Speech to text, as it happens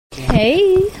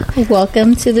Hey,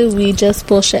 welcome to the We Just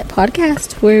Bullshit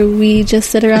podcast, where we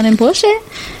just sit around and bullshit.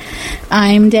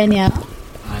 I'm Danielle.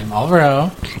 I'm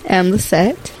Alvaro. And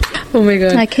Lisette. Oh my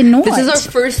god. I cannot. This is our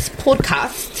first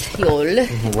podcast, y'all.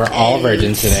 We're all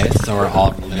virgins today, so we're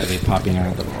all literally popping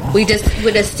our little... We just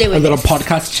stay with little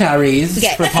podcast cherries.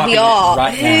 Yes, for popping we are.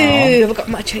 right now. I've got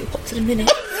my cherry pops in a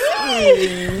minute.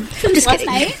 I'm just Last kidding.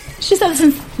 night, she said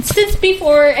since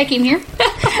before I came here.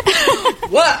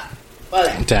 What?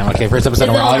 Damn, okay, first episode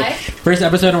and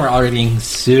we're already getting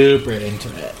super into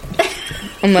it.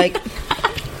 I'm like,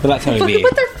 But that's how we be.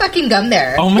 put their fucking gum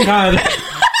there. Oh my god.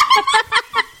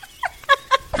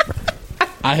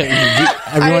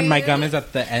 Everyone, my gum is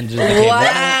at the end of the table. Wow.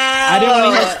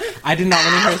 I did not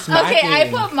want to hear smacking. Okay, I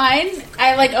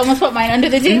almost put mine under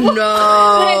the table. No. But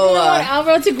I didn't want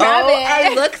Alvaro to grab it.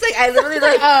 I literally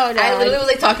was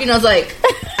like talking. I was like,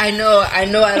 I know, I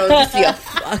don't just see a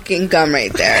fucking gum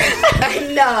right there. I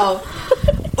know.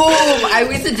 Ooh, I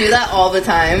used to do that all the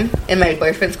time in my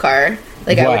boyfriend's car.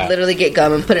 Like, what? I would literally get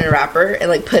gum and put it in a wrapper and,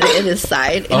 like, put it in his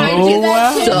side. And I do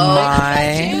that too.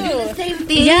 the same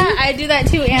thing. Yeah, I do that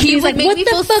too. And He's like, what make me the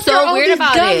feel fuck so are all weird these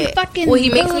about dumb it. Fucking Well, he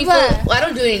makes me feel... blah, blah. Well, I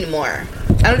don't do it anymore.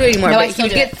 No, I But still he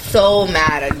do gets so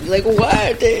mad. I'd be like,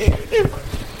 what, dude?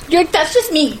 You're like, that's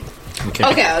just me.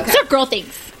 Okay. These are girl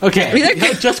things. Okay.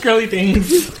 Just girly things.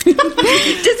 Just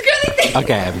girly things.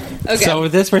 Okay. So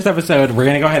with this first episode, we're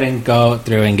going to go ahead and go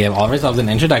through and give all of ourselves an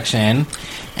introduction.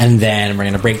 And then we're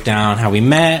going to break down how we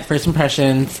met, first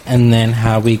impressions, and then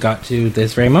how we got to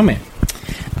this very moment.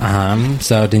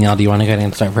 So Danielle, do you want to go ahead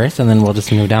and start first? And then we'll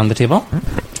just move down the table.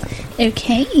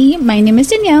 Okay, my name is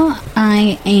Danielle.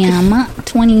 I am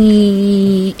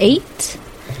 28.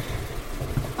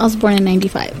 I was born in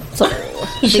 95. So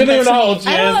She doesn't know how old she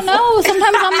I is. don't know.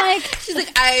 Sometimes I'm like... She's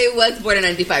like, I was born in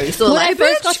 95. You still When alive, I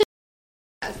first bitch? got to...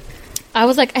 I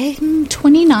was like, I'm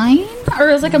 29? Or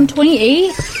I was like, I'm 28?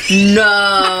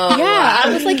 No. Yeah, I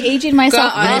was like aging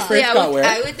myself Girl, up. honestly,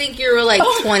 I would think you were like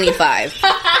 25.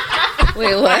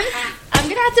 Wait, what? I'm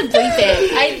gonna have to bleep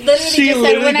it. I literally just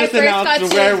said when I first got to...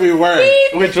 where we were,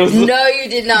 which was... No, you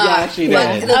did not. Yeah, she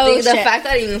But did. the Shit. fact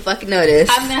that I didn't even fucking notice.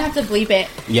 I'm gonna have to bleep it.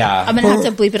 Yeah. I'm gonna have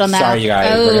to bleep it on that. Sorry, you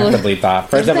guys. We're going to have to bleep that.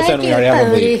 First episode, we already have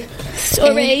a bleep.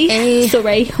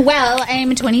 Sorry. Well,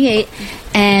 I'm 28,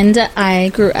 and I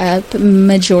grew up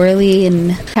majorly in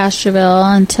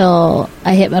Castroville until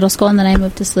I hit middle school, and then I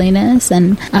moved to Salinas.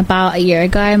 And about a year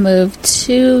ago, I moved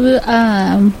to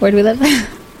where do we live?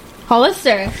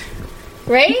 Hollister,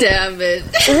 right? Damn it.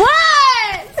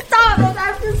 What? Stop! I'm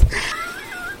just...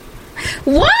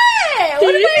 What?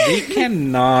 What am I? We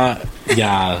cannot...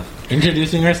 Yeah.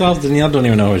 Introducing ourselves, Danielle don't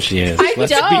even know who she is. I don't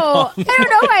know who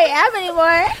I am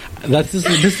anymore.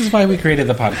 This is why we created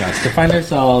the podcast, to find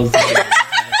ourselves.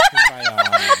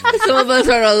 Some of us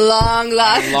are a long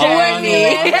lost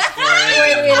journey.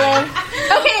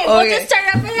 Okay, we'll just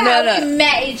start off with how we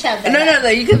met each other. No.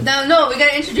 You can. No, we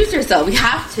gotta introduce ourselves. We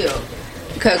have to.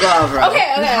 Okay, go Alvaro.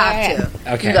 Okay, We have to.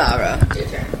 Okay. You go Alvaro. Your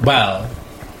turn. Well,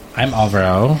 I'm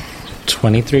Alvaro,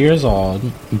 23 years old,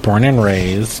 born and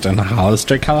raised in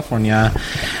Hollister, California.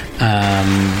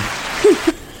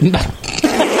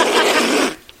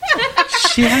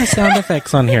 She has sound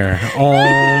effects on here. Oh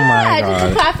my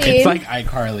god. It's like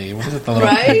iCarly. What is it, the little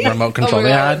remote control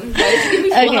they had? It's giving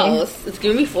me Full House. It's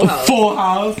giving me Full House. Full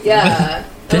House? Yeah.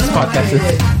 This podcast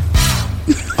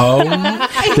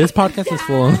is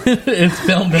full. It's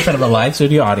filmed in front of a live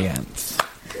studio audience.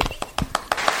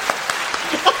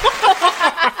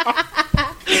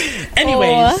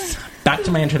 Anyways, back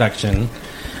to my introduction.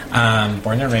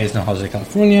 Born and raised in Hollister,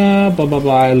 California, blah, blah,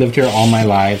 blah. I lived here all my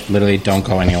life. Literally don't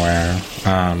go anywhere.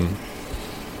 I've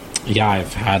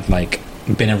had,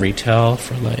 been in retail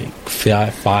for,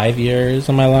 5 years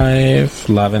of my life.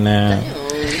 Loving it.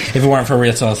 If it weren't for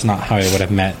retail, it's not how I would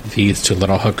have met these two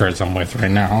little hookers I'm with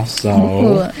right now.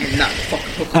 So,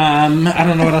 I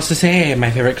don't know what else to say.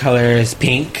 My favorite color is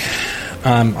pink.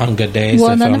 On good days.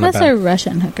 Well, none of us are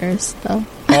Russian hookers, though.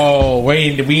 Oh,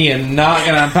 wait, we are not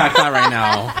going to unpack that right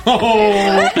now.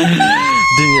 Oh,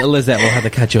 Lizette, we'll have to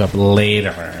catch you up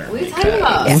later. What are you talking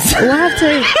about? We'll have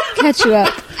to catch you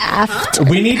up after.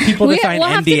 We need people to sign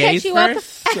NDAs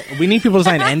first. We need people to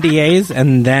sign NDAs,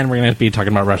 and then we're going to be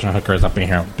talking about Russian hookers up in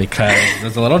here, because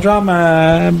there's a little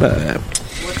drama, but...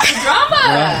 What's the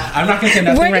drama? I'm not going to say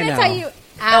nothing right now. We're going to tell you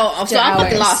so I'm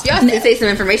fucking lost. You have to say some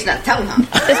information not telling them.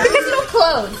 It's because you don't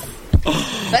close.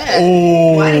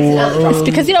 Oh. Why did you tell them? It's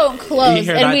because you don't close. You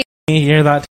hear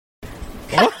that?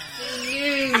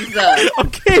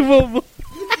 Okay, well...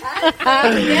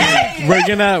 we're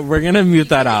gonna mute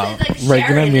that out. We're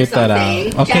gonna mute that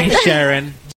out. Okay,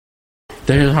 Sharon.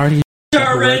 There's already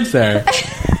words there.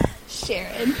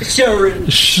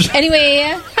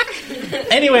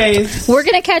 Anyways, we're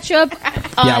gonna catch you up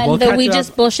on the We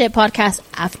Just Bullshit podcast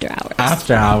after hours.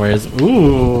 After hours.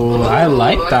 Ooh, I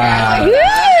like that.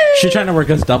 She's trying to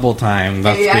work us double time,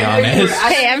 let's be honest.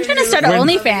 Hey, I'm trying to start an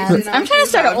OnlyFans. I'm trying to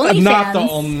start an OnlyFans. Not the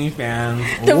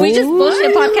OnlyFans. The We Just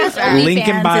Bullshit podcast OnlyFans link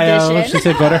in bio. edition. She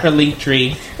said go to her link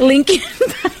tree. Link in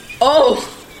bio.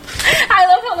 Oh. I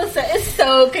love how Lisa is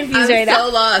so confused right now. I'm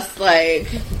so lost, like...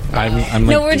 I'm like,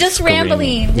 no, we're just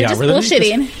rambling. We're just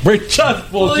bullshitting. We're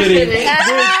just bullshitting. We're just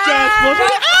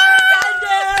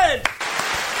bullshitting.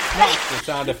 The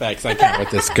sound effects. I can't with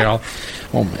this girl.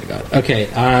 Oh my god. Okay.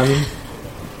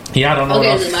 Yeah, I don't know.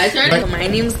 Okay, is it my turn? So my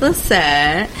name's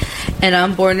Lisette, and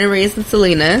I'm born and raised in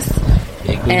Salinas.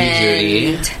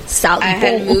 And I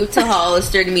had moved to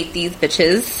Hollister to meet these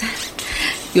bitches.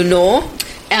 You know,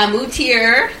 and I moved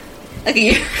here like a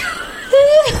year ago.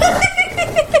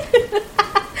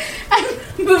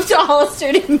 Moved to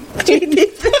Hollister to meet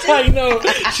these bitches. I know.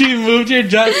 She moved here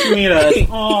just to meet us.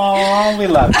 Aww, we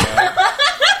love you.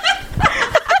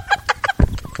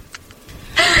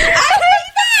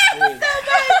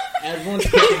 Everyone's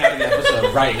kicking out of the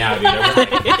episode right now, dude. Everyone's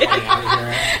like, getting out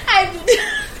of here.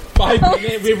 5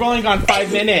 minutes. We've only gone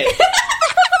 5 minutes.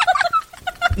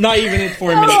 Not even in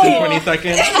 4 minutes and 20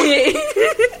 seconds. I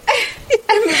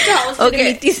moved to Hollister to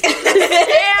meet these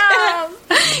Damn.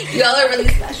 Y'all are really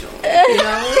special. You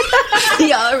know?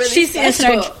 Y'all are really She's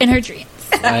special. in her dreams.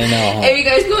 I know. And you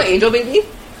guys know Angel Baby?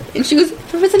 And she was,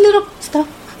 Professor Little stuff.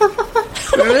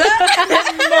 Remember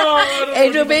that? No,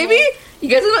 Angel Baby? You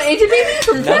guys know Angel Baby?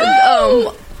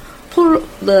 From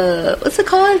what's it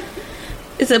called?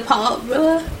 Is it Paul?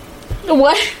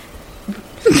 What?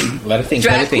 Let her think.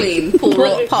 Drag queen.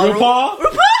 RuPaul?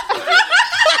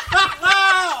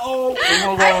 Oh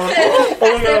my god. I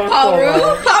said Paul Ru.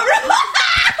 Paul Ru.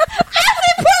 I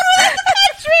said Paul Ru in the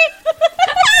country.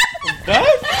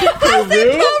 What? Paul Ru?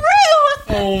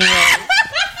 Oh my.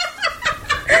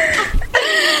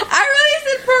 I really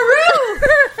said Peru.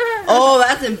 Oh,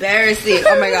 that's embarrassing.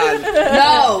 Oh my god.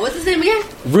 No, what's his name again?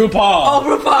 RuPaul. Oh,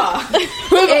 RuPaul.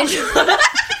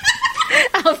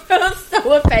 I'm so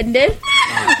offended.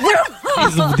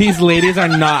 These ladies are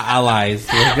not allies.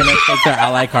 We're gonna take their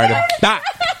ally card back.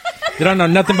 They don't know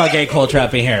nothing about gay culture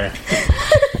up in here.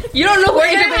 You don't know who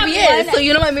Angel Baby is, so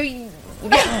you know what? Maybe.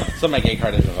 Yeah. So my gay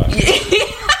card is revoked.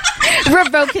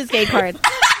 Revoke his gay card.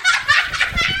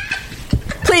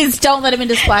 Please don't let him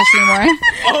into Splash anymore.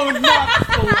 Oh, not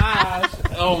Splash.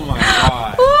 Oh my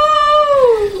god.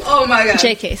 Ooh. Oh my god.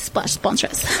 JK, Splash sponsor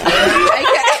us.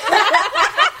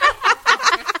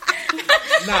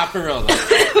 Nah, for real though.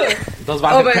 Those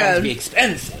vodka crabs be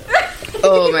expensive.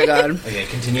 Oh my god. Okay,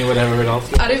 continue whatever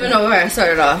else. I don't even know where I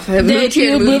started off. I Did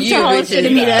you move to Hollister to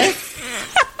meet us?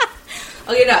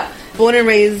 Okay, now, born and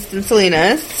raised in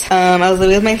Salinas. I was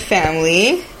living with my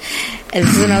family. And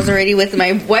this is when I was already with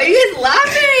my... Why are you guys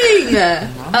laughing?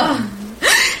 Oh.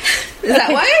 Is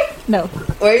that why? No.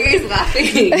 Why are you guys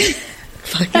laughing?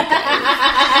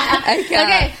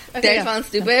 Okay. Did I sound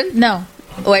stupid? No.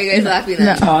 Why are you guys laughing then?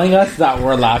 No. Telling us that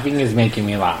we're laughing is making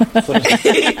me laugh. So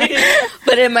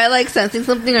But am I like sensing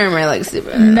something or am I like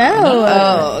stupid? No.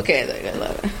 Oh, okay. I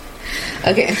love it.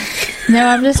 Okay. No,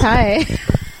 I'm just high.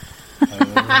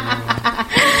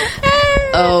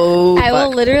 Oh, I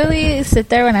will literally sit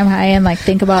there when I'm high and like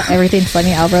think about everything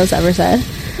funny Alvaro's ever said,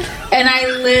 and I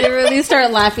literally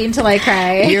start laughing till I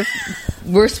cry.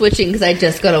 We're switching because I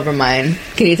just got over mine.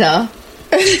 Can you tell?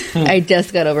 I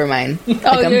just got over mine. Like,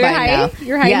 Oh, I'm you're fine high? now.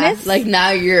 Your highness? Yeah, like now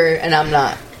you're and I'm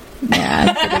not.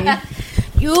 Yeah.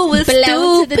 You was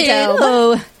Blow to the stupid. dome.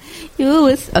 Oh, you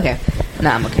was okay.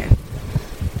 Nah, I'm okay.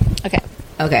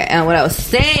 Okay, and what I was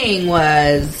saying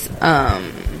was,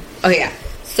 okay, yeah.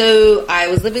 So I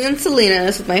was living in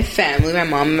Salinas with my family, my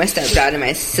mom and my stepdad and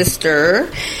my sister.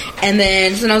 And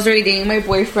then when I was already dating my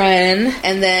boyfriend,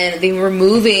 and then they were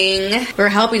moving, we were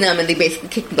helping them, and they basically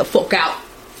kicked me the fuck out.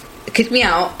 Kicked me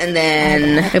out, and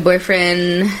then my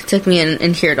boyfriend took me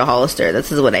in here to Hollister.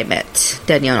 This is when I met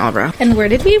Danielle and Alvaro. And where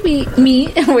did we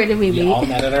meet? Where did we we meet? all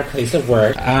met at our place of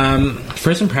work.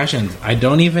 First impressions. I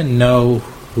don't even know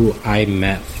who I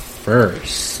met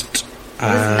first.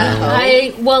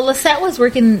 Lisette was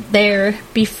working there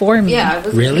before me. Yeah.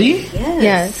 Really?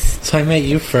 Yes. So I met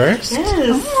you first?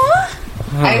 Yes.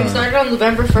 I started on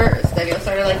November 1st. Danielle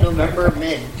started like November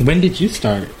mid. When did you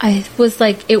start?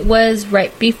 It was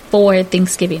right before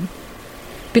Thanksgiving.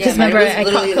 Because remember, I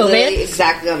caught COVID.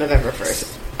 Exactly on November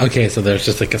 1st. Okay, so there's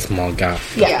just like a small gap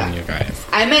between you guys.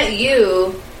 I met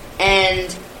you,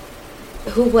 and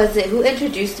who was it? Who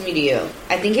introduced me to you?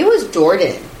 I think it was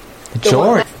Jordan.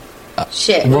 Jordan?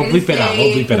 Shit. We'll bleep it out.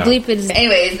 We'll bleep it out. Bleep it.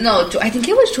 Anyways, no, I think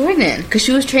it was Jordan because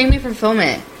she was training me for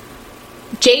fulfillment.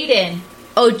 Jaden.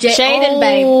 Oh, Jaden,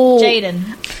 babe.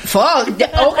 Jaden. Fuck. Okay,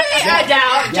 I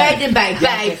doubt. Jaden, babe.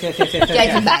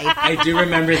 Jaden, babe. I do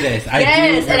remember this.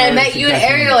 Yes, and I met you and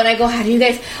Ariel, and I go, how do you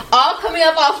guys all coming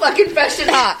up all fucking fresh and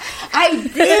hot? I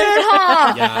did,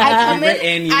 huh? Yeah,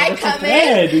 I come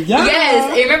in. Yeah.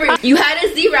 Yes, I remember you had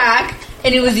a Z-Rack,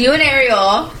 and it was you and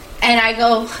Ariel, and I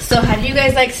go, so how do you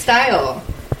guys like style?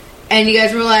 And you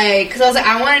guys were like, because I was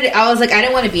like, I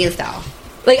didn't want to be in style.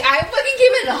 Like, I fucking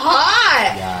came in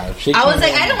hot. Yeah, I was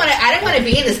like, I didn't want to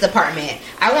be in this department.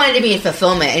 I wanted to be in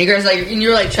fulfillment. And you guys you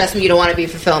were like, trust me, you don't want to be in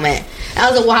fulfillment. And I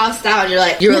was like, well, how's style?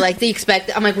 And you were like, they expect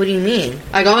it. I'm like, what do you mean?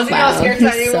 Like, I was like, I was scared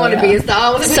because I didn't want to be in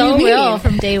style. I was like, so what do you real mean?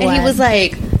 from day one. And he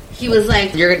was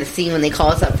like, you're gonna see when they call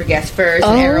us up for guests first.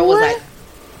 And Ariel was like,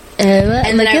 and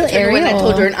then when I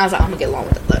told Jordan, I was like, I'm gonna get along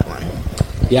with the one.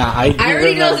 Yeah, I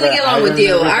already know I was gonna get along with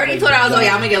you. I already told her I was like,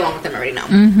 yeah, I'm gonna get along with him. I already know.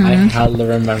 Mm-hmm. I hardly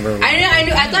remember. I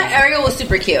knew. I thought Ariel was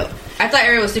super cute.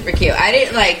 I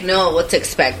didn't like know what to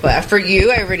expect, but for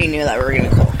you, I already knew that we were gonna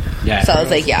be cool. Yeah. So I was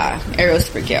like, yeah, Ariel was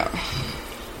super cute.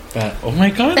 But oh my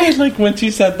god, like when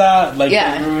she said that, like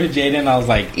Yeah. I remember with Jaden, I was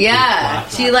like, Yeah,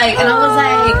 she like, and I was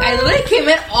like, I literally came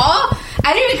in all.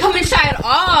 I didn't even come in shy at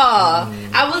all.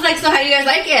 I was like, so how do you guys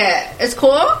like it? It's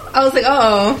cool. I was like,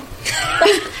 oh.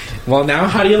 Well, now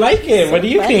how do you like it? What do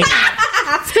you think?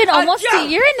 It's been almost a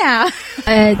year now.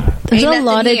 There's a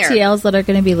lot of TLs that are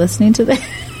going to be listening to this.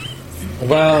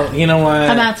 Well, you know what?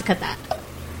 I'm about to cut that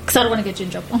because I don't want to get you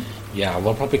in trouble. Yeah,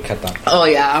 we'll probably cut that. Oh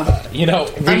yeah. You know,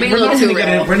 I'm being a little too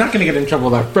real. We're not going to get in trouble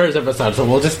with our first episode, so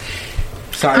we'll just.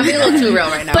 Sorry, I'm being a little too real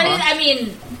right now. But I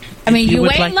mean, you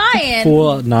ain't lying.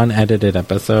 Full non-edited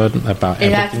episode about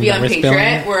it has to be on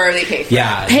Patreon, where they pay for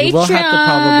yeah, Patreon. You will have to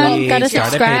probably Gotta start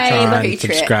subscribe. a Patreon,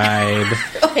 subscribe.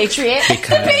 Patriot.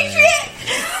 Because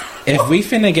if we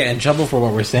finna get in trouble for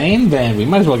what we're saying, then we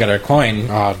might as well get our coin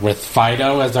with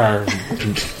Fido as our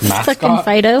mascot. Fucking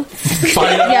Fido.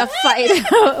 Fido. Yeah,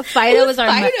 Fido. Fido is our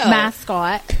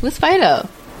mascot. Who's Fido?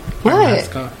 Our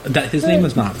mascot. His name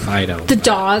is not Fido. The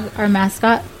dog, our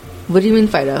mascot. What do you mean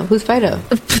Fido? Who's Fido?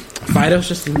 Fido's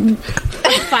just... Fido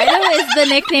is the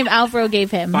nickname Alvaro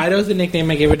gave him. Fido's the nickname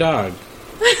I gave a dog.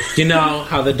 You know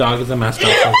how the dog is a mascot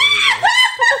for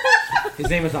his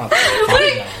name is not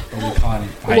Fido, but we call him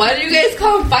Fido. Why do you guys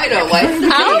call him Fido? Why is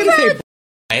going to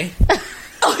say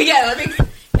Oh yeah, let me...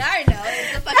 Now I know.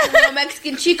 It's a fucking little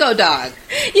Mexican Chico dog.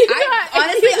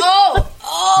 Honestly,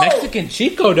 Mexican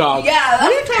Chico dog? Yeah,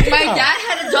 my dad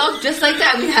had a dog just like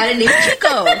that. We had it named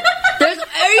Chico. There's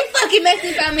every fucking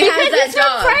Mexican family has that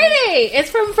dog. It's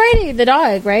from Friday, the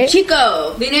dog, right?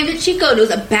 Chico. We named it Chico. It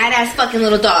was a badass fucking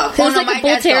little dog. It was like a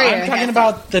bull terrier. I'm talking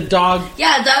about the dog.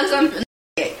 Yeah, dogs on...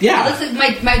 Yeah. It looks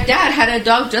like my dad had a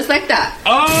dog just like that.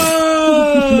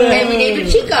 Oh! And we named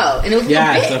it Chico. And it was a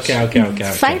bitch.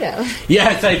 Okay. Fido.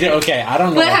 Yes, I did. Okay, I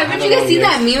don't know. But haven't you guys seen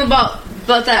that meme about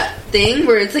that thing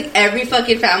where it's like every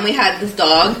fucking family had this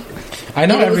dog? I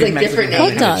know every like Mexican different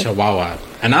family had a Chihuahua.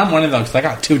 And I'm one of those because I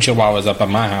got 2 Chihuahuas up at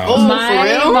my house. Oh, my for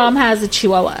real? mom has a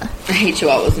Chihuahua. I hate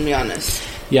Chihuahuas, to be honest.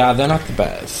 Yeah, they're not the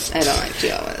best. I don't like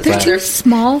Chihuahuas. They're too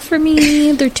small for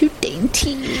me. They're too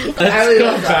dainty. Let's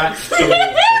go back to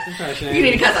first impression. You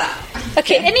need to cut that.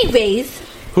 Okay, anyways.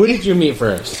 Who did you meet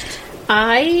first?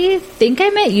 I think I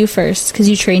met you first because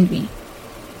you trained me.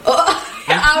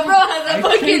 Alvaro has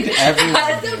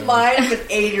the mind of an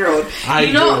 8-year-old.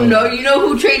 You know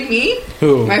who trained me?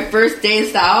 Who? My first day in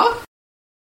style.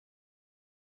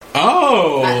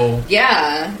 Oh.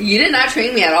 Yeah. You did not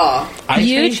train me at all.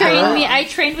 You trained me. I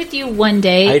trained with you one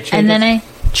day, and then I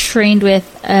trained with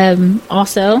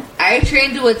also. I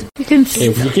trained with. You can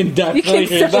definitely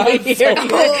hear that.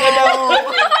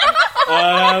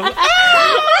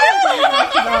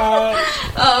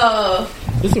 Oh.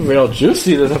 This is real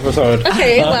juicy, this episode.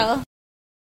 Okay, well.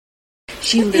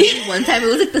 She literally, one time, it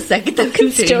was like the second time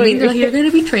she trained me. They're like, you're going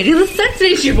to be training the set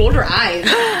today. She rolled her eyes.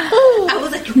 I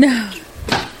was like, no.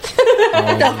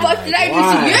 What the fuck did I do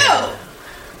to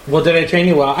you? Well, did I train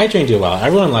you well? I trained you well.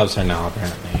 Everyone loves her now,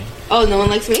 apparently. Oh, no one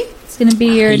likes me? It's going to be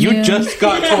your You just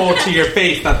got told to your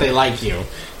face that they like you.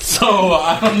 So,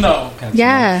 I don't know.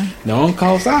 Yeah. No one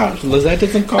calls out. Lizette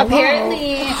doesn't call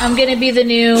Apparently, I'm going to be the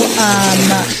new...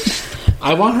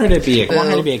 I want her to be a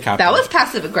captain. That was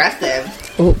passive aggressive.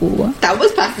 Ooh. That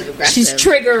was passive aggressive. She's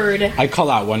triggered. I call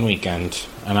out one weekend,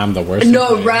 and I'm the worst.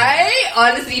 No, right?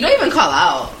 Honestly, you don't even call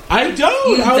out. I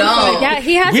don't. You don't. Yeah,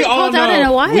 he hasn't called out in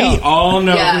a while. We all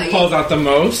know who calls out the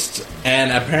most,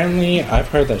 and apparently, I've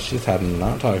heard that she's had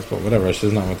not talks, but whatever.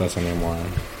 She's not with us anymore.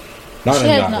 Not in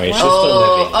that way. She's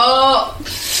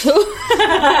still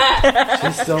living.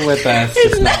 She's still with us.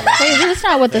 Wait, who's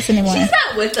not with us anymore? She's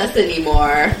not with us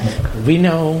anymore. We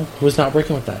know who's not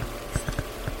working with us.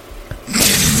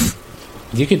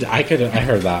 I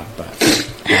heard that, but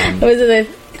What was it?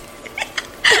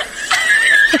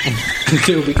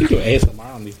 dude, we could do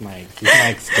ASMR on these mics. These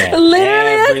mics get Literally,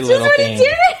 every that's little just what thing. he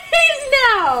did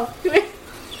now.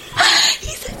 He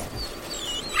said,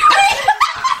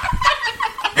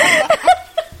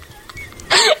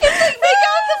 make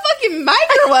out the fucking mic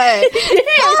or what?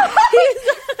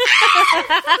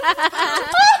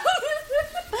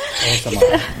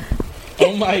 ASMR.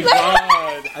 Oh my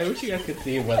god! I wish you guys could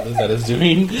see what Lizette is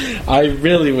doing. I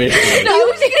really wish. No, I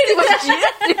wish you could see what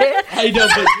she did. I know,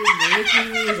 but you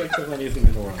mimicking me is like the funniest thing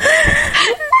in the world.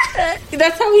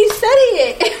 That's how he said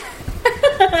it.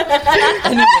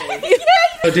 Anyway,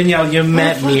 so Danielle, you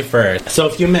met me first. So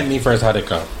if you met me first, how'd it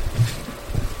go?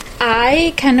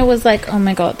 I kind of was like, oh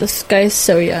my god, this guy is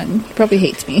so young. He probably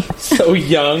hates me. So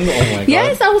young? Oh my god.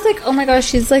 Yes, I was like, oh my gosh,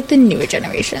 she's like the newer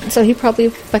generation. So he probably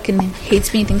fucking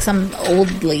hates me, thinks I'm an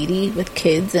old lady with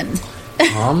kids and...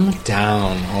 Calm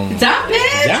down. Oh my Stop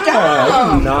it! Yeah, Stop.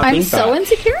 I do not I'm think so that.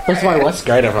 insecure. First of all, I was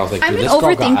scared of her. I was like, I'm dude, an this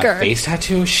girl got overthinker. a face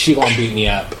tattoo. She gonna beat me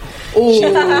up. Ooh. She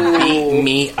gonna beat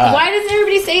me up. Why does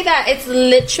everybody say that? It's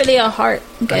literally a heart,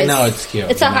 guys. I know, it's cute.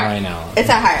 It's a Now heart. I know. It's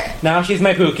a heart. Now she's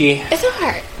my pookie. It's a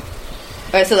heart.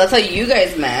 Alright, so that's how you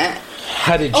guys met.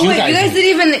 How did Oh you wait, guys you guys meet?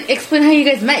 didn't even explain how you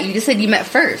guys met. You just said you met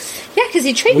first. Yeah, because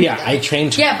he trained Well, me. yeah, I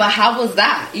trained her. Yeah, but how was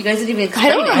that? You guys didn't even explain I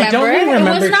don't it. remember. I don't even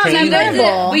remember It was not training.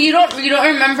 memorable. But you don't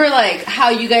remember like how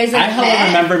you guys like I met?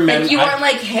 remember like you weren't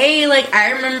like, hey, like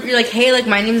I remember you're like, hey, like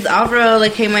my name's Alvaro,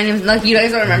 like hey, my name's like you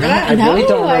guys don't remember that? I really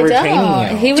don't No, I remember don't.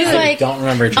 training you. He was I like- don't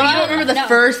remember You training. don't remember the No.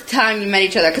 first time you met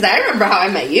each other? Because I remember how I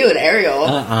met you and Ariel.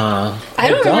 I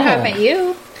don't remember how I met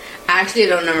you. I actually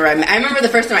don't remember. I remember the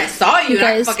first time I saw you, and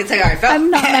I guys, fucking tell you how I felt. I'm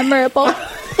not memorable.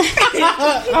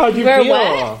 How'd you Where feel?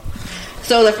 what?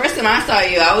 So the first time I saw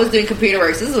you, I was doing computer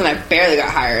work. This is when I barely got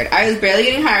hired. I was barely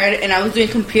getting hired, and I was doing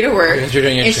computer work. Because you're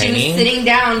doing your and training? she was sitting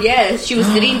down. Yes, she was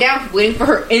sitting down waiting for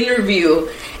her interview.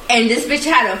 And this bitch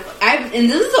had and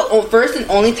this is the first and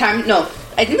only time. No,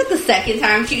 I think it's the second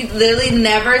time. She literally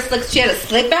never slicked. She had a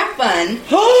slick back bun,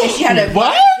 and she had a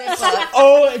What? zip up.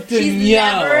 Oh, She's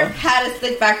never Danielle. had a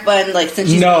slick back bun like since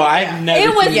she's No, been- I've yeah. never.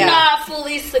 It was seen Yeah. not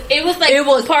fully slick. It was like It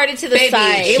was parted to the baby.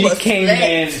 side. It She was came slick.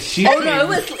 in. Oh no, it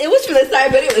was from the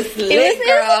side, but it was slick,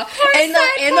 girl.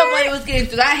 Ain't nobody was getting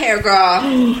through that hair, girl.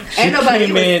 She Ain't nobody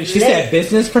came was in. She slick. said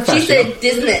business professional. She said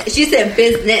business. She said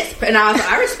business, and I was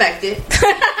like, I respect it.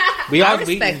 we all I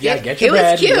respect yeah, it. get your It was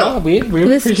bread. cute. No, we It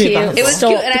was appreciate cute. that. It was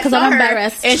Stole- cute, and I because saw I'm her,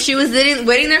 embarrassed. and she was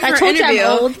waiting there for I her told you I'm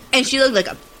interview, old. and she looked like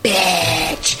a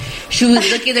bitch. She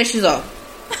was looking there. She's all.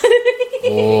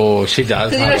 Oh, she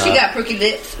does. Because you have know she that. got perky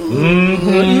lips, Ooh.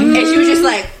 Mhm. and she was just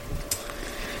like,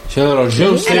 She a little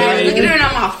juicy. and I was looking at her, and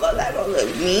I'm all, fuck, that don't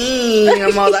look mean.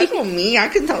 I'm all, that don't mean. I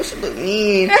can tell she look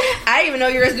mean. I didn't even know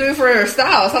you were doing it for her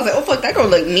style, so I was like, oh fuck, that don't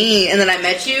look mean. And then I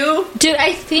met you. Dude,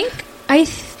 I think I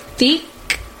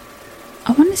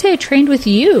want to say I trained with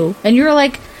you, and you were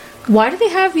like, "Why do they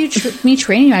have me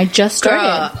training you? I just started."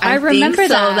 Girl, I remember think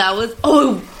so. that. That was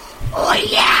oh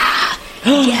yeah.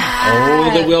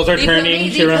 Yeah. Oh, the wheels are They put turning. me-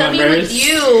 She they put me remembers. with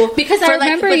you Because I for,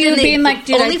 remember but you then they- being like,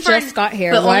 "Dude, I only for just got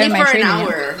here. But Why only am I for an training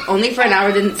you?" hour. Only for an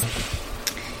hour. Didn't.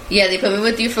 Yeah, they put me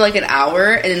with you for like an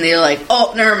hour, and then they're like,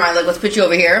 "Oh, never mind. Like, let's put you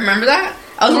over here." Remember that?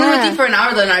 I was only with Yeah. you for an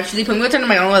hour, though, and actually put me with her. And I'm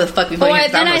like, "I don't know where the fuck we put Oh, you."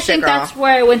 then I shit, think girl. that's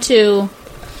where I went to.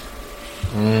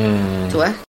 To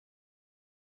what?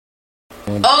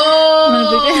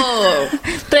 Oh,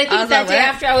 But I I think was that like, day what?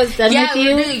 after I was done yeah, with we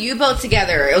you. were doing a U-boat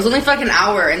together. It was only fucking an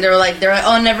hour, and they're like,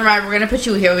 "Oh, never mind. We're gonna put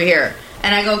you here over here."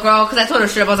 And I go, "Girl," because I told her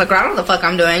straight up. I was like, "Girl, I don't know what the fuck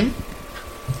I'm doing."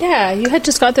 Yeah, you had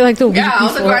just got there like the week Yeah, I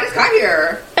was like, before. "Girl, I just got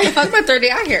here. The fuck my third day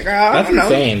out here, girl." I That's don't know.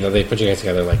 insane that they put you guys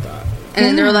together like that. And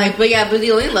then they were like, "But yeah, but they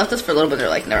only left us for a little bit." They're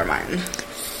like, "Never mind."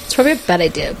 It's probably a bad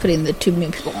idea putting the two new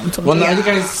people on something. Well, now you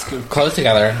guys close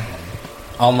together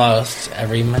almost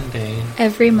every Monday.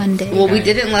 Every Monday. Well, we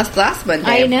didn't last Monday.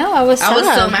 I know. I was I was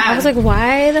sad. so mad. I was like,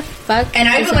 why the fuck? And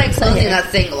I even isn't like this closing here? that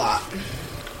thing a lot.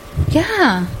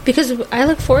 Yeah, because I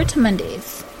look forward to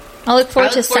Mondays. I look forward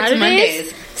I to look forward to Saturdays,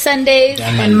 Mondays. Sundays,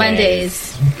 And and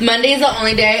Mondays. Mondays. Monday's the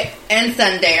only day, and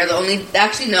Sunday are the only.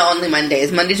 Actually, no, only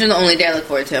Mondays. Mondays are the only day I look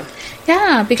forward to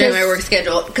Yeah, because during my work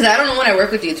schedule. Because I don't know when I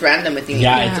work with you; it's random with you.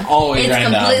 Yeah, Yeah. it's always It's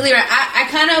random. completely right. I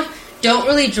kind of don't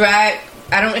really drag.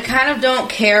 I kind of don't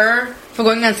care for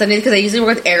going on Sundays because I usually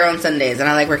work with Ariel on Sundays, and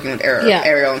I like working with Ariel, Yeah.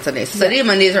 Ariel on Sundays. So Sunday and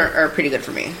Mondays are pretty good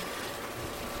for me.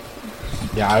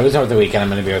 Yeah, I always know the weekend I'm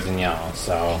going to be with Danielle,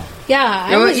 so... Yeah,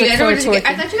 I always look forward to working.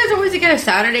 I thought you guys always together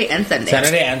Saturday and Sunday.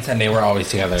 Saturday and Sunday, we're always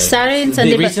together. Saturday and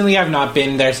Sunday, recently I've not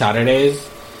been there Saturdays.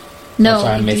 No, so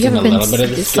I'm missing a little bit of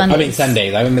the scoop. I mean,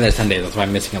 Sundays. I haven't been there Sundays. That's why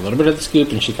I'm missing a little bit of the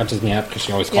scoop, and she catches me up because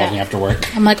she always calls me after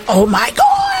work. I'm like, oh my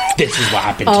god! This is what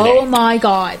happened today. Oh my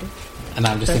god. And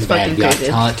I'm just in bed.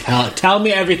 Tell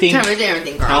me everything. Tell me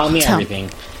everything, girl. Tell me everything.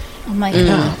 Oh my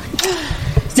god.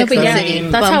 No, but yeah,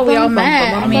 that's how we all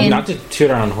met. I mean, not to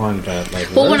toot our own horn, but like.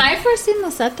 Well, when I first seen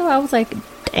the set, though, I was like,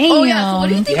 damn. Oh yeah, so what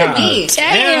do you think of me?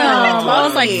 Damn. I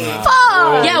was like,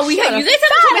 fuck. Yeah, you guys have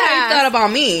told me how you thought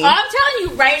about me. I'm telling you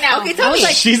right now. Okay, tell me.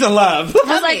 Like, she's in love.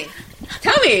 I was like,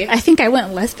 tell me. I think I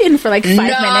went lesbian for like 5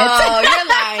 minutes. No, you're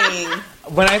lying.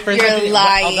 When I first You're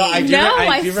lying.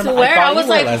 I swear. I was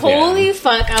like, holy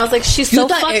fuck. I was like, she's so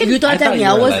fucking... You thought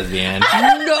Danielle was... lesbian.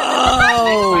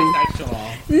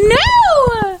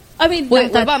 No! I mean...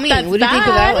 Wait, what about me? What do you think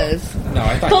I was? No,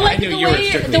 I thought I knew you were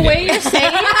strictly the way you're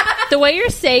saying... The way you're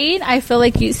saying, I feel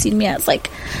like you see me as like,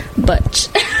 butch.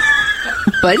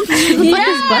 Butch?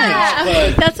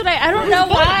 Yeah. That's what I don't know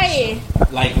why.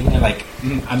 Like, when you're like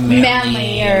a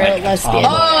manly or like lesbian.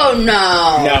 Oh,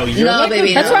 no. No, you're no,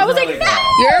 baby. That's why I was like, no.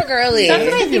 You're a girly. That's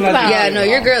what I think about. Yeah, no,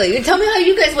 you're girly. Tell me how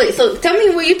you guys... Wait, so tell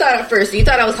me what you thought at first. You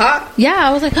thought I was hot? Yeah,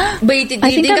 I was like... But did you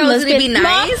think I was going to be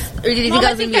nice? Or did you think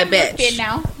I was going to be a bitch?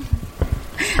 Now.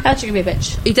 I thought you were going to be a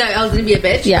bitch. You thought I was going to be a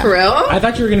bitch? Yeah. For real? I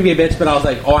thought you were going to be a bitch, but I was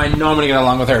like, oh, I know I'm going to get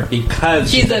along with her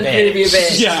because she's going to be a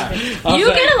bitch. Yeah. You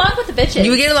get along with the bitches.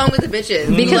 You get along with the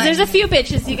bitches. Because there's a few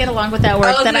bitches you get along with that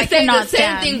work that I cannot stand. I was going to say the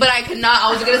same thing, but I could not.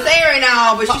 I was going to say it right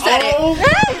now, but she said it.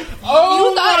 Oh,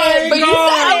 you thought it, but you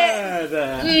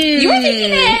said it. You were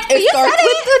thinking it. It starts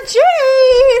with the J.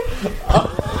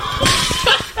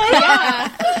 Yeah.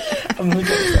 I'm going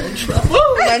to get in trouble.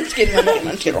 I'm just kidding. I'm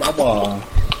just kidding.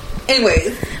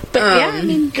 Anyways. But yeah, I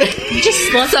mean,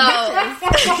 just love so you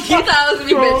thought I was gonna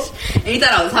be bitch, and you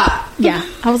thought I was hot. Yeah,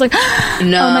 I was like, no. Oh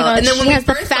my god, and then when she we has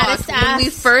the first fattest talked, ass, when we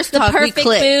first the talked, we perfect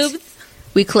clicked. boobs.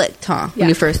 We clicked, huh? Yeah. When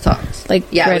we first talked, like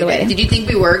right away. Did you think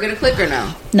we were gonna click or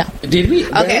no? No. Did we?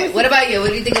 Okay. What about you?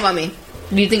 What do you think about me?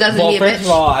 Do you think I was gonna be a bitch? First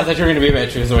of all, I thought you were gonna be a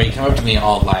bitch because the way you come up to me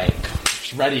all like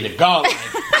ready to go.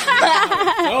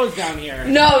 Goes down here.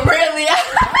 No, really.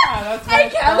 I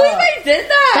can't believe I did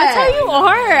that. That's how you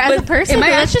are as a person.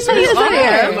 That's just how you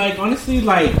are. Like honestly,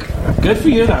 like good for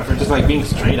you though for just like being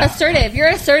straight up. Assertive. You're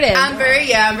assertive. I'm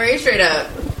very straight up.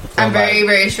 I'm very,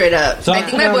 very straight up. So I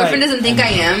think my boyfriend doesn't think I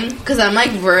am because I'm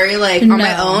like very like on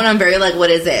my own. I'm very like, what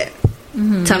is it?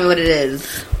 Mm-hmm. Tell me what it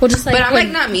is. Well, just like, but I'm like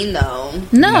not mean though.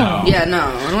 No. Yeah, no.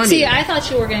 I don't want to see. I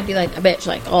thought you were gonna be like a bitch,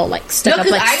 like all like stuck up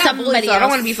like I got somebody bullied, so I don't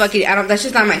want to be fucking. That's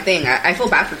just not my thing. I feel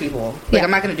bad for people. Like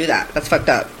I'm not gonna do that. That's fucked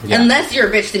up. Yeah. Unless you're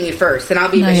a bitch to me first, then I'll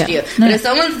be a bitch to you. But if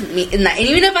someone's and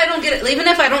even if I don't get it, even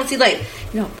if I don't see like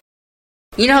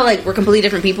you know, like we're completely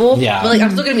different people. Yeah. But like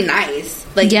I'm still gonna be nice.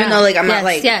 Like even though like I'm not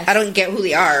like I don't get who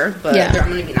they are, but I'm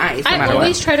gonna be nice. No I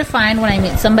always try to find when I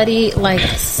meet somebody like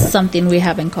something we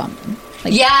have in common.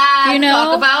 Like, you know,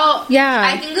 talk about. Yeah,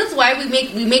 I think that's why we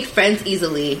make friends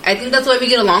easily. I think that's why we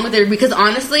get along with it because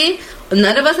honestly,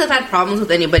 none of us have had problems with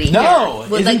anybody. No,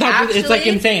 here. Like, actually, it's like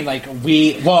insane. Like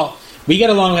we get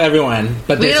along with everyone,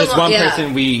 but there's just one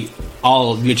person we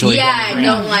all mutually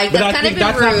don't like. That's kind of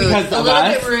been rude. Not because a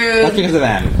little bit rude. That's because of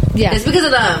them. Yeah, it's because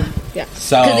of them. Yeah,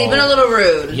 so because they've been a little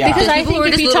rude. Yeah, because I think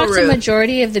if you talk to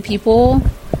majority of the people,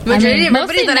 of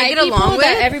everybody that I get along with,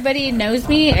 that everybody knows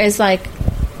me is like.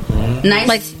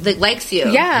 Nice, like likes you.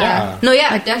 Yeah. No,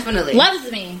 like, definitely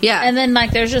loves me. Yeah, and then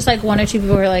like there's just like one or two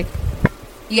people who are like,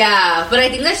 yeah, but I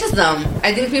think that's just them.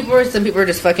 I think some people are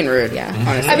just fucking rude. Yeah,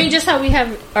 honestly. I mean, just how we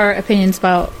have our opinions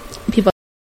about people.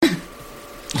 You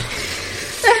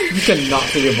cannot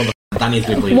say people that needs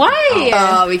to be bleeped. Why?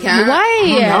 Oh, we can't. Why?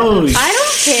 I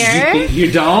don't care.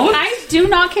 You don't? I do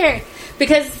not care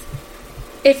because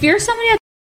if you're somebody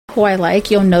who I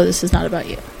like, you'll know this is not about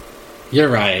you. You're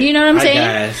right. You know what I'm saying?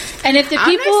 Guess. And if the people,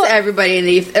 I'm nice to everybody, and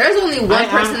if there's only one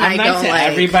person I'm I nice don't to like,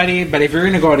 everybody. But if you're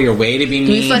gonna go out of your way to be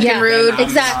mean, fucking rude,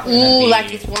 exactly. Ooh,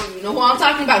 like it's one. You know who I'm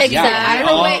talking about? Exactly. I don't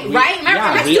know. Wait, right?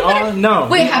 Remember, we all know.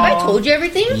 Wait, have I told you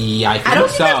everything? Yeah, I don't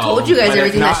think I've told you guys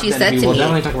everything that she said to me. We'll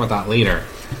definitely talk about that later.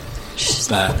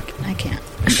 But I can't.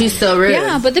 She's so rude.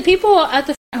 Yeah, but the people at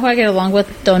the who I get along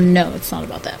with don't know it's not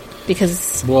about them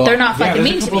because they're not fucking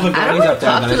mean to me. I don't want to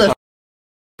talk to them.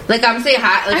 Like I'm saying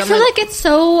hi. Like, I feel like it's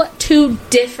so too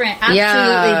different.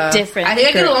 Absolutely different. I think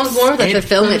I get along more with the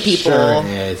fulfillment people.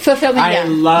 Fulfillment. I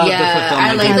love the fulfillment.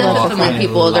 I like the fulfillment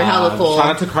people. They're hella cool. Shout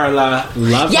out to Carla.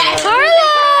 Love Carla.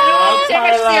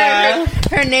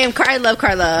 Her name, I love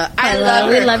Carla. I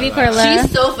love her. We love you, Carla.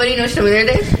 She's so funny. You know what she told me the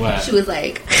other day? What? She was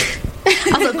like,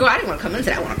 I was like, girl, I didn't want to come in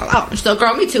today. I want to call out. And she's like,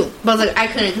 girl, me too. But I was like, I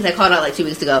couldn't because I called out like 2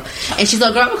 weeks ago. And she's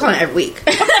like, girl, I'm calling every week.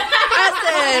 I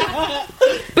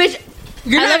said, bitch,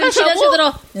 you're I love how she does her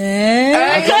little.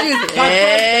 and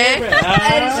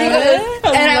she goes,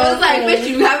 and I was like, bitch,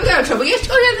 you haven't got in trouble yet? She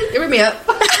goes, yeah, they ring me up.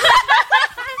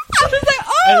 I was like,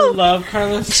 oh. I love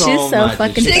Carla so She's so much.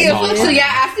 fucking So funny. yeah,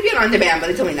 I have to be on demand, but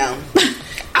they told me no.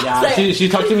 Yeah, she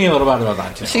talked to me a little bit about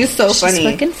that too. She's so funny.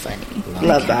 She's fucking funny.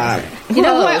 Love that. You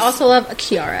know who I also love?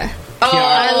 Kiara. Oh,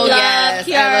 I love yes.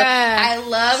 Kiara. I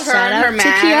love her Shout and her out man.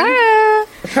 to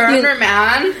Kiara. Her and her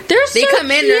man. They so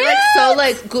come in. They're like so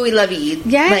like gooey lovey.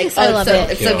 Yes, like, I love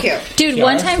it. It's so cute. Dude, Kiara's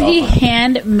one time so he funny.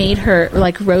 handmade her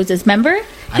like roses. Remember?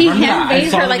 He remember that. I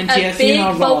handmade saw her them like in a TSC big and I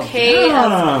was like, bouquet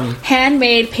damn. of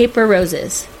handmade paper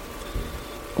roses.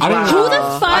 I don't Who know.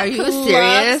 the fuck Are you loves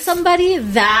serious? somebody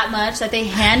that much that they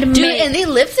handmade? Dude, and they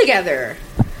live together.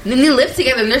 And they live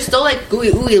together, and they're still like gooey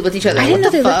ooey with each other. I didn't know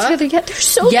What they the lived fuck? together yet. They're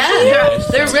so Yeah, cute.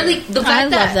 they're really the fact I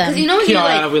love that them. because you know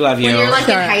Kiara, like, we love you. when you're like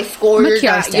Kiara. in high school, I'm a you're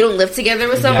Kiara not, stan. you don't live together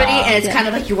with somebody, Yeah. and it's kind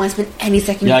of like you want to spend any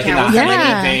second Yeah, you like in can that with Yeah.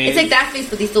 somebody. phase. It's like that face,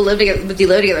 but they still live together. But they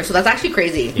live together, so that's actually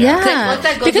crazy. Yeah, Because once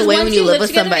that goes because away once when you live with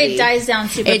together, somebody, it dies down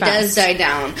super it fast. does die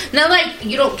down. Not like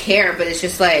you don't care, but it's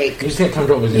just like You just get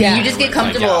comfortable with it. Yeah. you just get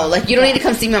comfortable. Like you don't need to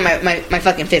come see me on my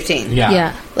fucking 15. Yeah.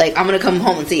 Yeah. Like I'm gonna come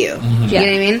home and see you. Mm-hmm. You know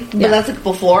what I mean? Yeah. But that's like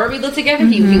before we lived together.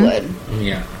 He would.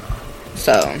 Yeah.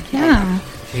 So Yeah.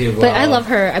 Okay, well, But I love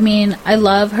her. I mean, I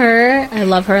love her. I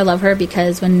love her. I love her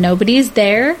because when nobody's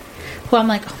there, well, I'm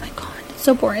like, oh my god, it's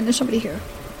so boring. There's nobody here.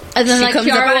 And then She like comes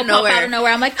up Kiara out will of pop nowhere. out of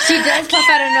nowhere. I'm like, she does pop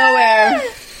out of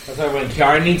nowhere. That's why when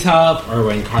Kiara needs help, or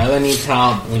when Carla needs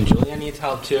help, when Julia needs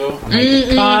help too, I'm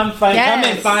like, come Yes.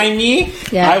 and find me.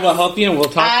 Yes. I will help you, and we'll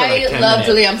talk for like 10 I love minutes.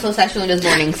 Julia. I'm so sexual this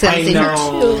morning. Since I seeing her.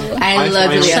 know. I love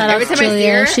find- Julia. shout out Every to time I see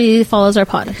Julia. her, She follows our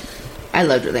pod. I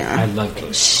love Julia. I love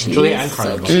Julia and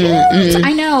Carla. both.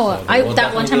 I know. So I we'll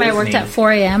that one time definitely I be worked at listening.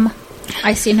 4 a.m.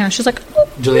 I seen her. She's like, oh,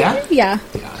 Julia? yeah.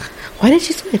 Yeah. Why did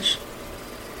she switch?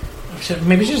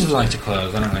 Maybe she just doesn't like to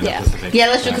close. I don't know. Yeah. Specific. Yeah,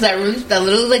 that's true. Because that room that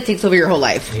literally like takes over your whole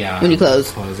life. Yeah. When you close,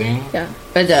 Closing. Yeah.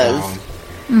 it does. So,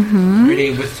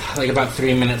 Already with like about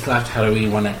 3 minutes left, how do we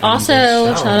want to end Also,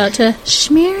 this show? shout out to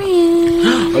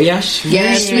Shmirian. Oh yeah, Shmirian.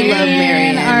 Yes, we love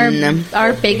Marion.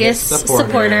 Our biggest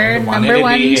supporter, Wanted number to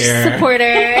one be here.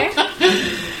 supporter.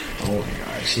 Oh my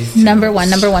god, she's number one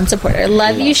supporter.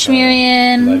 Love you,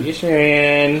 Shmirian. Love you,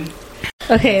 Sharon.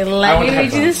 Okay, I let want me read you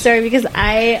the headphones. story because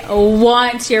I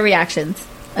want your reactions.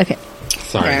 Okay,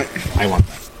 Sorry, Right. I want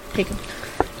that. take them.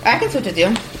 I can switch with you.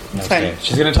 It's Okay, fine.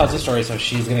 she's gonna tell us the story, so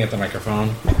she's gonna get the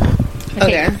microphone.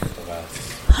 Okay.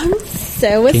 I'm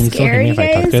so Can you still hear scared, me you if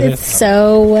I talk guys. to this? It's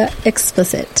so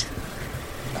explicit.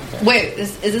 Wait,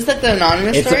 is this like the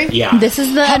anonymous It's story? yeah. This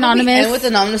is the How about we anonymous end with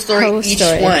anonymous story host each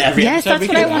story. one. Every Yes, episode that's we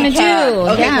what I do want to that. do.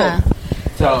 Okay, Yeah. cool.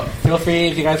 So feel free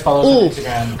if you guys follow us Ooh. on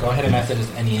Instagram, go ahead and message us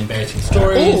any embarrassing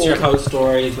stories, Ooh. your host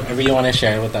stories, whatever you want to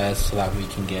share with us, so that we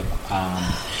can give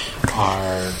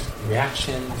our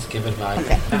reactions, give advice.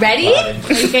 Okay. Ready?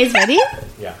 Are you guys ready?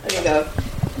 Yeah. There you go.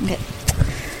 Okay.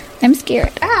 I'm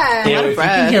scared. Ah, Ew, I'm out if of you can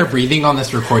breath. hear breathing on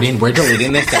this recording, we're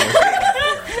deleting this.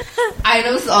 I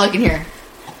know this is all I can hear.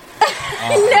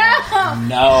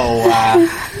 No.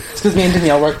 It's because me and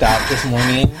Danielle worked out this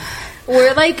morning.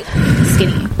 We're like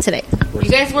skinny today. You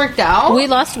guys worked out? We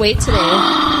lost weight today.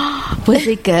 Was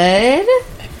it good?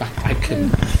 I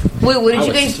couldn't. Wait, what did I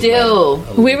you was guys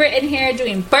sweating. do? We were in here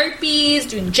doing burpees,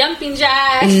 doing jumping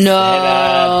jacks,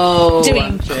 No.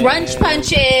 doing crunch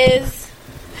punches,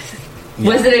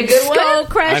 Was it a good one? skull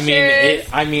crushers.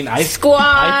 I mean, I Squats.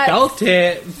 I felt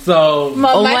it. So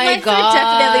My Oh my legs are God.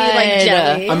 definitely like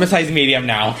jelly. I'm a size medium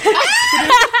now.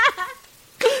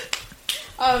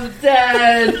 I'm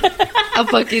dead. I'm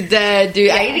fucking dead, dude.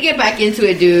 I need to get back into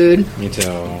it, dude. Me too.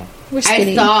 We're I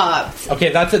skinny. stopped. Okay,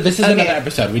 that's it. This is Okay. another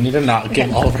episode. We need to not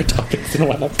give all of our topics in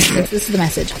one episode. This is the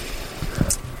message.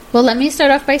 Well, let me start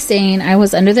off by saying I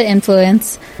was under the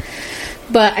influence,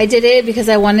 but I did it because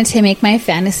I wanted to make my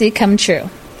fantasy come true.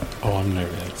 Oh, I'm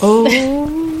nervous.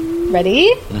 Oh.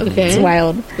 Ready? Okay. It's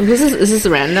wild. Is this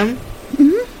random?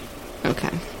 Mm-hmm. Okay.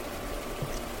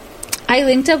 I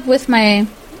linked up with my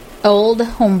old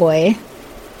homeboy.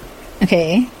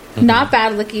 Okay. Not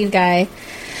bad looking guy.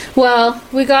 Well,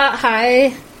 we got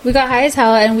high as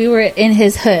hell and we were in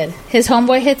his hood. His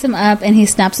homeboy hits him up and he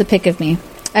snaps a pic of me.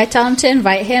 I tell him to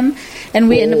invite him and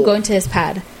we end up going to his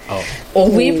pad. Oh.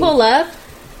 We pull up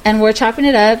and we're chopping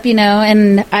it up, you know,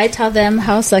 and I tell them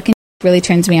how sucking really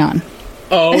turns me on.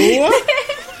 Oh.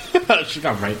 She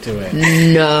got right to it.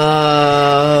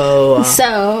 No.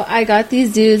 So I got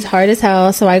these dudes hard as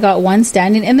hell. So I got one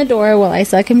standing in the door while I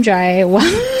suck him dry.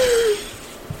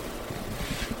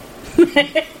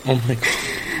 Oh my god.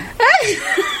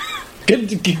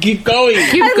 Keep going.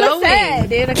 Keep going. Listen,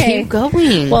 dude, okay. Keep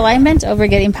going. Well, I meant over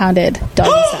getting pounded, doggy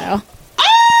style.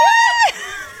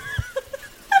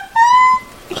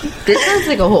 This sounds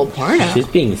like a whole porno. She's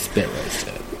being spit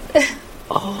roasted.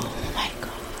 Oh my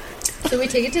god. So we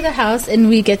take it to the house and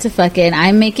we get to fucking.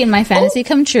 I'm making my fantasy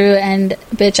come true, and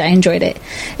bitch, I enjoyed it.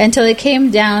 Until it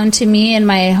came down to me and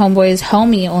my homeboy's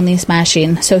homie only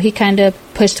smashing. So he kind of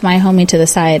pushed my homie to the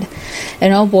side.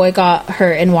 And oh boy got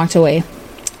hurt and walked away.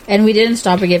 And we didn't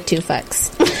stop or give two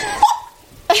fucks.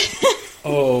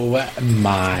 Oh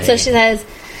my. So she says,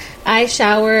 I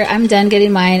shower, I'm done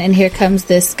getting mine, and here comes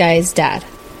this guy's dad.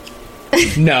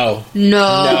 No.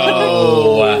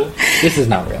 No. This is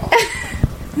not real.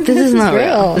 This is not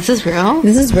real. This is real?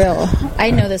 This is real.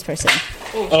 I know this person.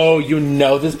 Oh, you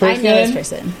know this person? I know this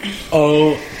person.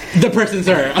 Oh, the person's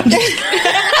her. I'm just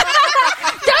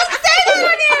Don't say that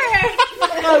on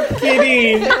here! I'm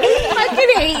kidding. I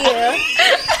fucking hate you.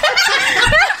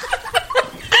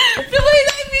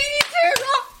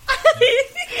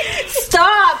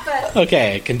 Stop!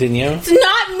 Okay, continue. It's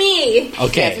not me!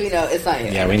 Okay. Yes, we know. It's not you.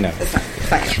 Yeah, we know. It's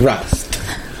fine. Trust.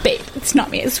 Babe, it's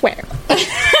not me, I swear.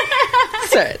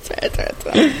 Sorry.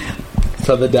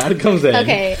 So the dad comes in.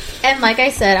 Okay, and like I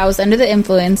said, I was under the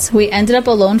influence. We ended up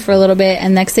alone for a little bit,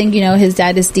 and next thing you know, his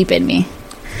dad is deep in me.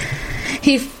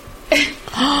 He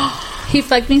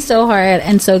fucked me so hard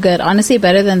and so good. Honestly,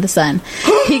 better than the son.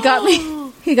 He got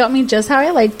me just how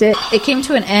I liked it. It came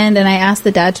to an end, and I asked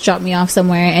the dad to drop me off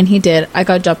somewhere, and he did. I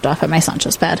got dropped off at my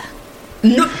Sancho's pad.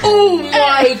 No. Oh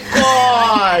my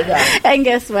god! And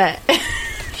guess what?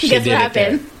 Guess what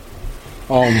happened?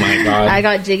 Oh my god. I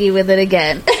got jiggy with it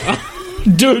again.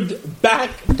 Dude, back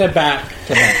to back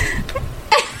to back.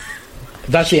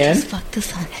 That's the end? Just fucked the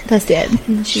son. That's it. And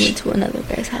then she went to another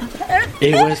guy's house.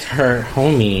 It was her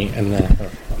homie and then her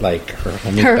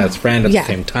homie's best friend at the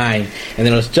same time. And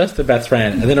then it was just the best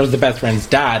friend. And then it was the best friend's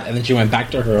dad. And then she went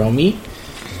back to her homie.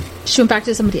 She went back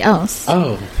to somebody else.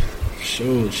 Oh.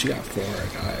 Shoot, she got 4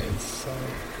 guys. So,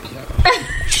 yeah.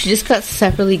 She just got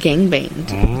separately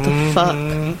gangbanged. What the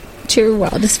fuck? True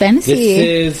wildest fantasy.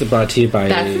 This is brought to you by...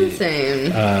 That's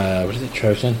insane. What is it?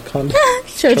 Trojan condoms?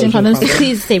 Trojan condoms.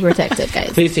 Please stay protected,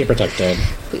 guys. Please stay protected.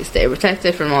 Please stay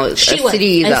protected from all the She would,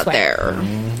 STDs I out swear.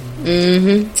 there.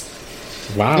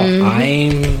 Mm-hmm. Wow.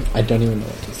 I don't even know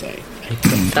what to say.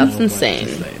 That's insane.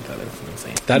 That is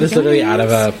insane. That is literally out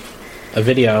of a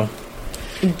video.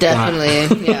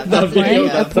 Definitely. Yeah, That video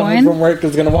porn? that A someone porn? from work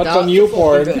is going to watch on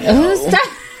YouPorn. Oh, stop.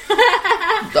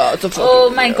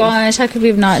 Oh my gosh, how could we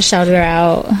have not shouted her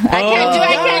out? I can't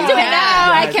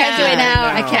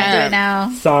do it now.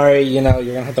 Sorry, you're going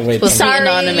to have to wait. Sorry,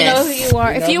 anonymous. you know who you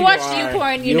are. If you watch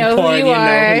YouPorn, you know who you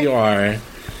are. You know who you are.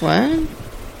 What?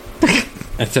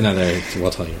 That's another,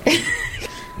 we'll tell you.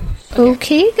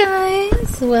 Okay,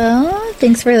 guys. Well,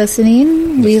 thanks for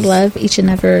listening. We love each and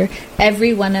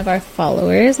every one of our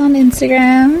followers on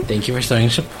Instagram. Thank you for showing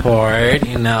support.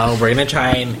 We're going to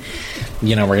try and...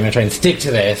 we're going to try and stick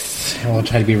to this. And we'll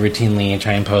try to be routinely and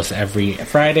try and post every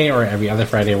Friday or every other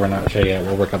Friday. We're not sure yet.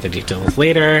 We'll work out the details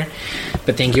later.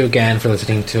 But thank you again for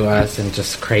listening to us and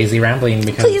just crazy rambling.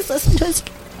 Because, Please listen to us.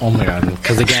 Oh my god.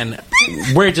 Because again,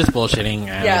 we're just bullshitting.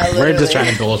 And we're just trying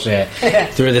to bullshit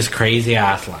through this crazy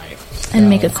ass life. And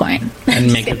make a coin.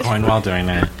 And make a coin while doing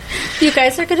it. You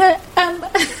guys are going to...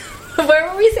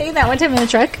 where were we saying that one time in the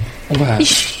truck?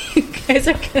 What? You guys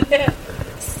are going to...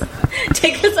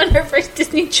 take us on our first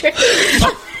Disney trip.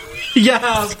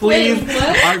 Yeah, please.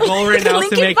 Wait, our goal right now is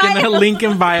to make a link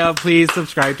in bio. Please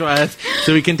subscribe to us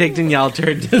so we can take Danielle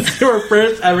to our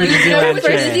first ever Disneyland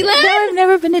trip. No, I've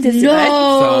never been to Disneyland.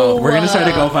 So we're gonna start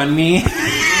a GoFundMe.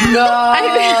 No.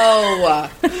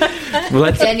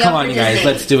 Come on, you guys.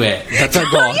 Let's do it. That's our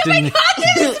goal.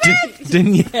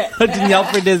 Danielle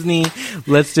for Disney.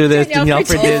 Let's do this. Danielle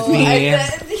for Disney.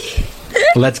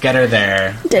 Let's get her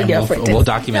there. We'll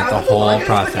document the whole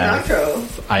process.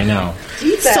 I know.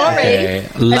 Sorry. Okay.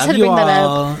 Love you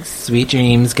all. Sweet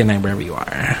dreams. Good night wherever you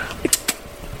are.